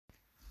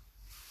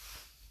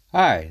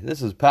Hi,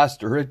 this is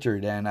Pastor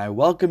Richard, and I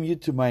welcome you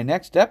to my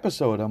next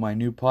episode on my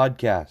new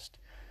podcast.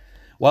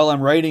 While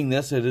I'm writing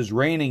this, it is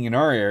raining in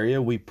our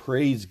area. We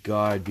praise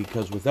God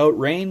because without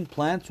rain,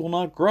 plants will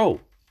not grow.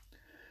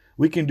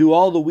 We can do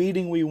all the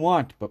weeding we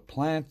want, but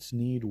plants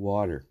need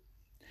water.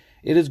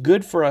 It is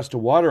good for us to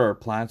water our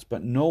plants,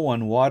 but no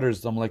one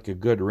waters them like a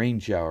good rain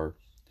shower.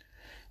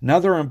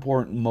 Another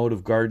important mode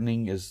of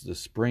gardening is the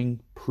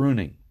spring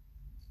pruning.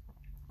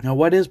 Now,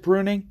 what is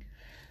pruning?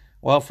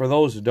 Well, for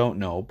those who don't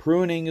know,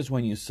 pruning is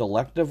when you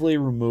selectively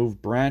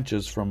remove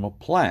branches from a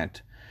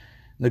plant.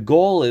 The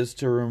goal is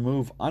to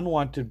remove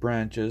unwanted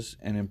branches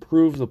and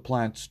improve the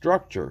plant's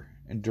structure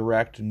and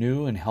direct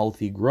new and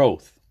healthy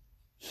growth.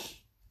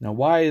 Now,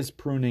 why is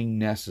pruning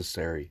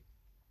necessary?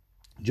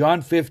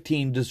 John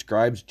 15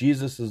 describes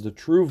Jesus as the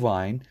true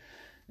vine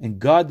and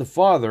God the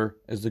Father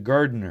as the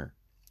gardener.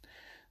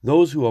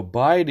 Those who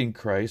abide in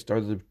Christ are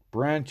the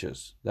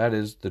branches, that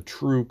is, the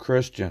true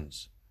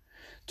Christians.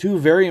 Two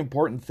very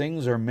important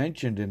things are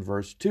mentioned in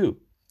verse 2.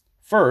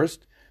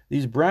 First,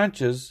 these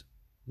branches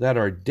that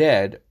are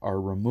dead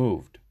are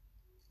removed.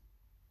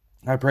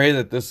 I pray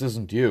that this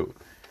isn't you.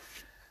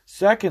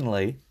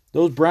 Secondly,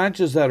 those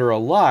branches that are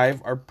alive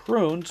are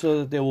pruned so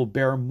that they will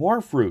bear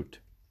more fruit.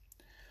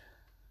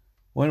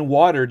 When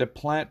watered, a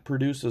plant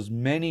produces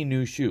many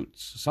new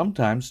shoots,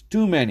 sometimes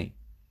too many.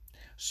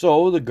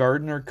 So the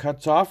gardener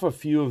cuts off a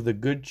few of the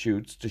good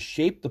shoots to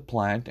shape the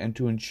plant and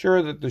to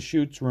ensure that the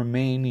shoots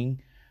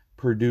remaining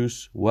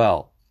produce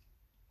well.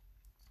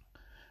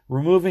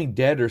 Removing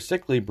dead or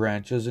sickly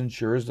branches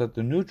ensures that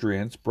the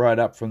nutrients brought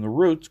up from the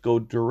roots go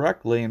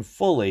directly and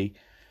fully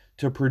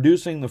to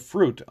producing the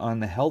fruit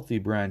on the healthy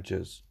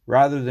branches,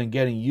 rather than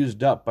getting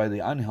used up by the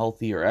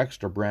unhealthy or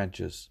extra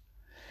branches.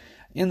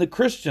 In the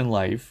Christian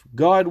life,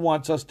 God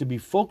wants us to be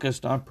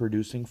focused on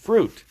producing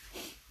fruit.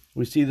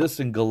 We see this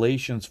in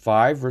Galatians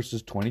 5,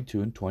 verses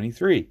 22 and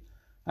 23.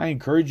 I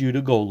encourage you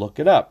to go look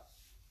it up.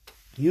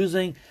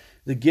 Using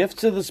the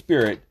gifts of the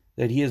Spirit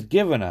that He has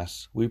given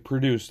us, we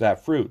produce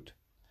that fruit.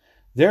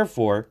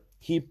 Therefore,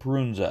 He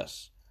prunes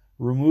us,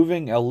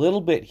 removing a little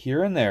bit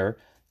here and there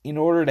in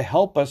order to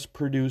help us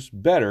produce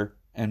better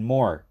and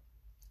more.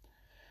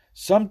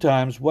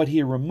 Sometimes what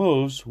He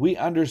removes we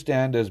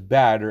understand as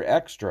bad or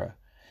extra,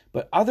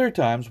 but other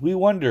times we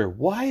wonder,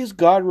 why is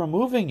God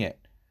removing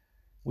it?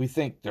 We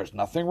think there's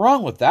nothing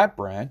wrong with that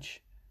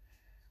branch.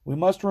 We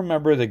must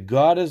remember that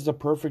God is the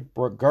perfect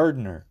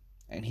gardener,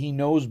 and He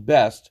knows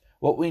best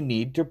what we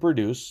need to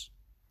produce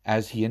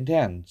as He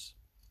intends.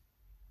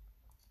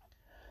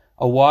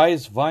 A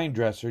wise vine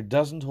dresser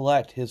doesn't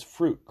let his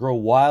fruit grow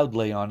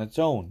wildly on its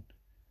own.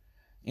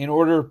 In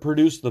order to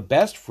produce the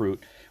best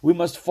fruit, we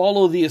must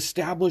follow the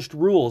established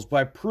rules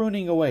by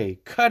pruning away,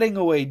 cutting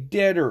away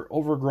dead or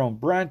overgrown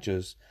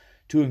branches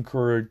to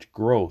encourage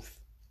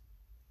growth.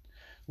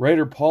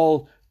 Writer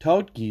Paul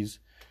Tautges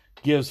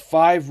gives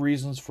 5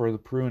 reasons for the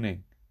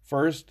pruning.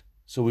 First,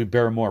 so we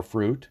bear more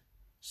fruit.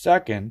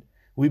 Second,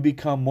 we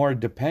become more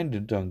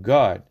dependent on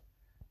God.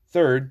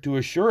 Third, to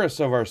assure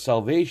us of our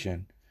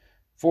salvation.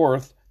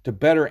 Fourth, to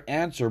better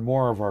answer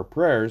more of our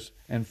prayers.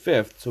 And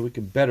fifth, so we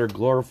can better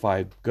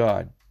glorify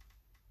God.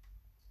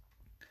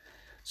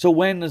 So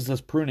when is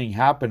this pruning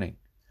happening?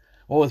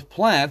 Well, with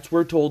plants,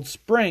 we're told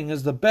spring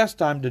is the best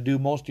time to do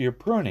most of your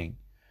pruning,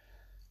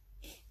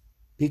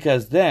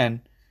 because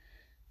then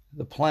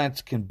the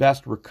plants can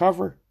best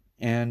recover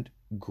and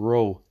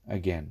grow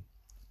again.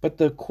 But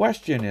the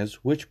question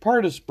is, which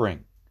part of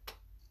spring?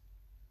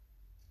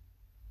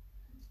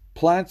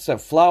 Plants that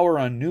flower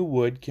on new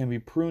wood can be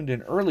pruned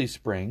in early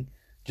spring,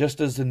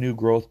 just as the new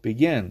growth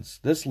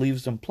begins. This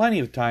leaves them plenty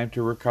of time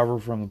to recover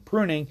from the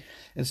pruning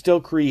and still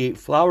create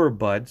flower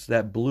buds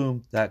that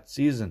bloom that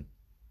season.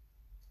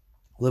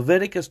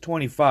 Leviticus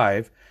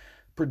 25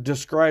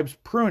 describes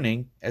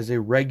pruning as a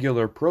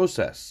regular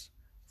process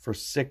for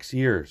 6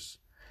 years.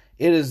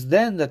 It is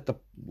then that the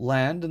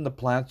land and the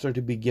plants are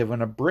to be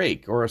given a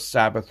break or a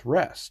Sabbath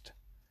rest.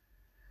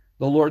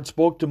 The Lord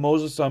spoke to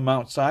Moses on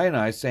Mount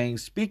Sinai, saying,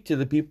 "Speak to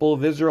the people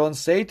of Israel and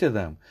say to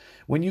them,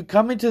 when you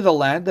come into the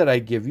land that I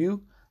give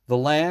you, the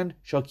land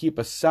shall keep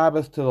a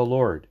Sabbath to the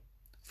Lord.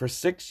 For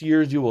 6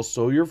 years you will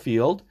sow your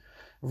field,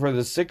 and for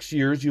the 6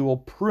 years you will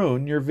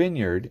prune your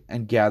vineyard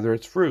and gather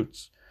its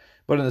fruits.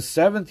 But in the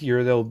 7th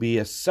year there will be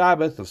a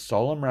Sabbath of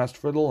solemn rest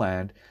for the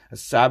land, a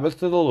Sabbath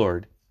to the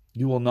Lord.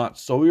 You will not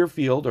sow your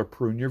field or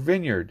prune your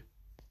vineyard."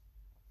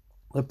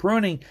 The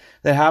pruning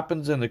that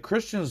happens in the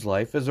Christian's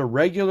life is a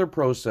regular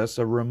process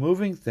of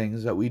removing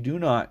things that we do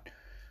not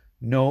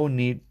know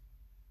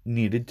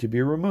needed to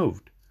be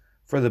removed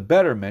for the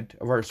betterment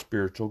of our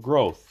spiritual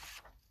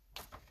growth.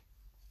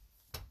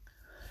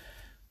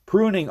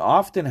 Pruning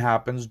often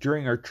happens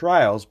during our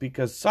trials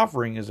because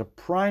suffering is a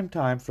prime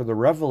time for the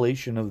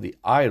revelation of the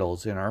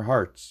idols in our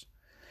hearts.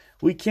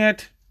 We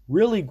can't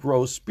really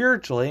grow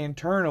spiritually and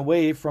turn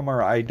away from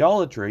our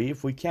idolatry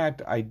if we can't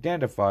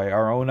identify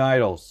our own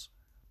idols.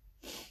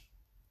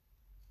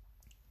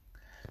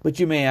 But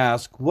you may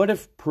ask, what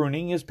if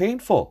pruning is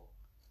painful?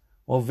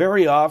 Well,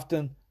 very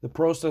often the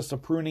process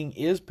of pruning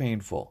is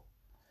painful.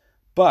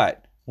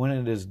 But when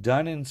it is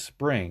done in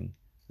spring,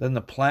 then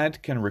the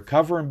plant can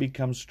recover and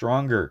become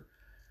stronger.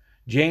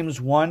 James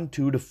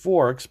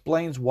 1:2-4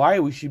 explains why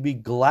we should be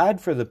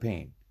glad for the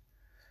pain.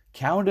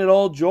 Count it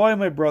all joy,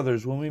 my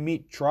brothers, when we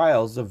meet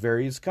trials of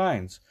various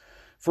kinds.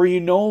 For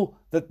you know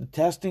that the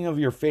testing of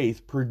your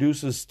faith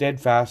produces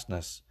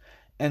steadfastness.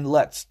 And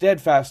let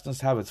steadfastness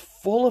have its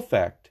full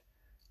effect,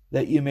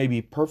 that you may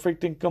be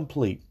perfect and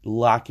complete,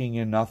 lacking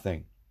in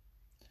nothing.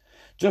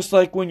 Just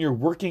like when you're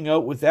working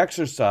out with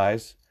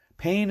exercise,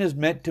 pain is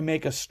meant to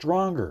make us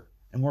stronger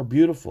and more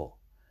beautiful.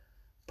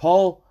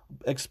 Paul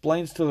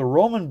explains to the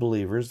Roman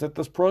believers that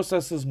this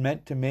process is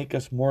meant to make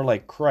us more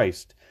like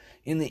Christ,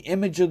 in the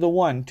image of the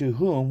one to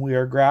whom we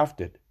are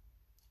grafted.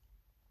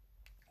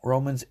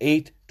 Romans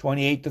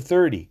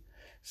 8:28-30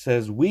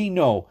 says, "We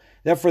know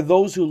that for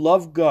those who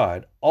love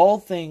God, all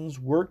things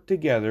work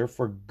together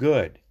for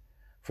good,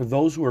 for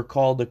those who are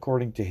called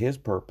according to his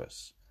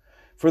purpose.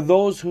 For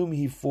those whom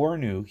he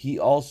foreknew, he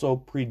also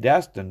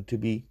predestined to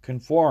be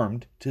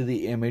conformed to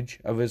the image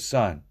of his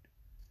Son,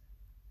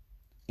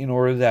 in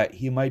order that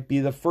he might be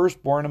the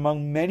firstborn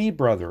among many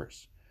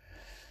brothers.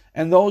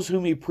 And those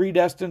whom he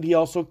predestined, he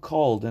also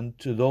called. And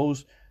to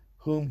those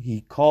whom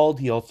he called,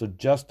 he also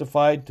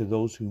justified. To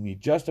those whom he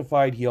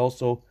justified, he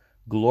also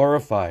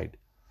glorified."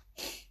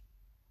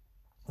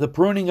 The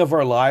pruning of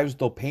our lives,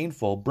 though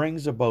painful,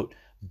 brings about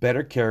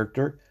better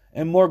character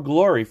and more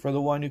glory for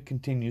the one who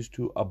continues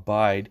to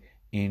abide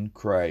in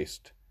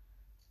Christ.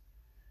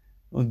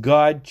 When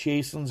God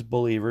chastens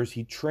believers,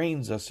 he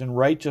trains us in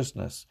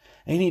righteousness,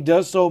 and he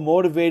does so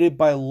motivated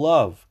by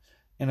love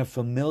and a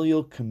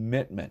familial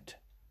commitment.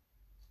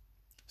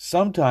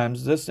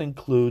 Sometimes this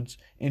includes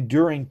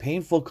enduring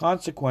painful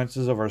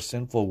consequences of our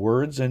sinful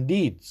words and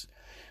deeds,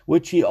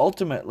 which he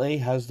ultimately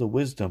has the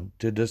wisdom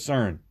to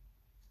discern.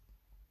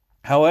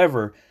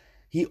 However,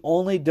 he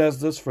only does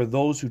this for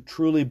those who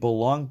truly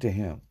belong to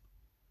him.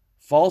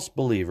 False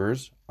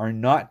believers are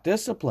not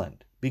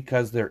disciplined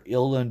because they're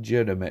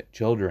illegitimate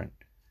children.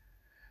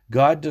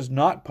 God does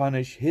not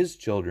punish his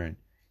children.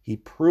 He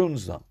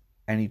prunes them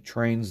and he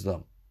trains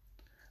them.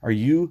 Are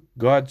you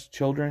God's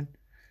children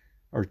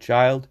or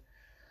child?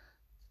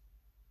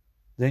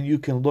 Then you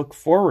can look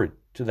forward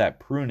to that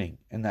pruning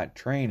and that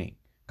training.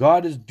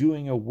 God is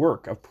doing a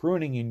work of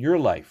pruning in your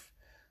life.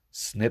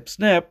 Snip,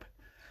 snip.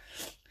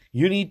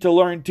 You need to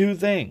learn two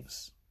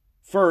things.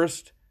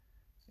 First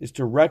is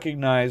to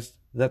recognize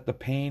that the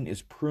pain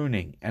is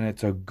pruning and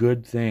it's a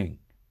good thing.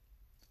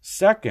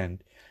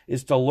 Second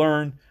is to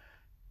learn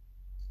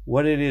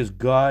what it is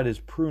God is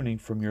pruning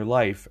from your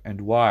life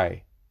and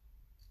why.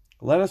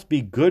 Let us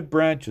be good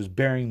branches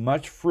bearing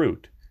much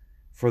fruit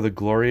for the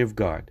glory of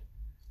God.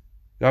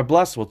 God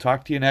bless. We'll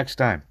talk to you next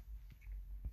time.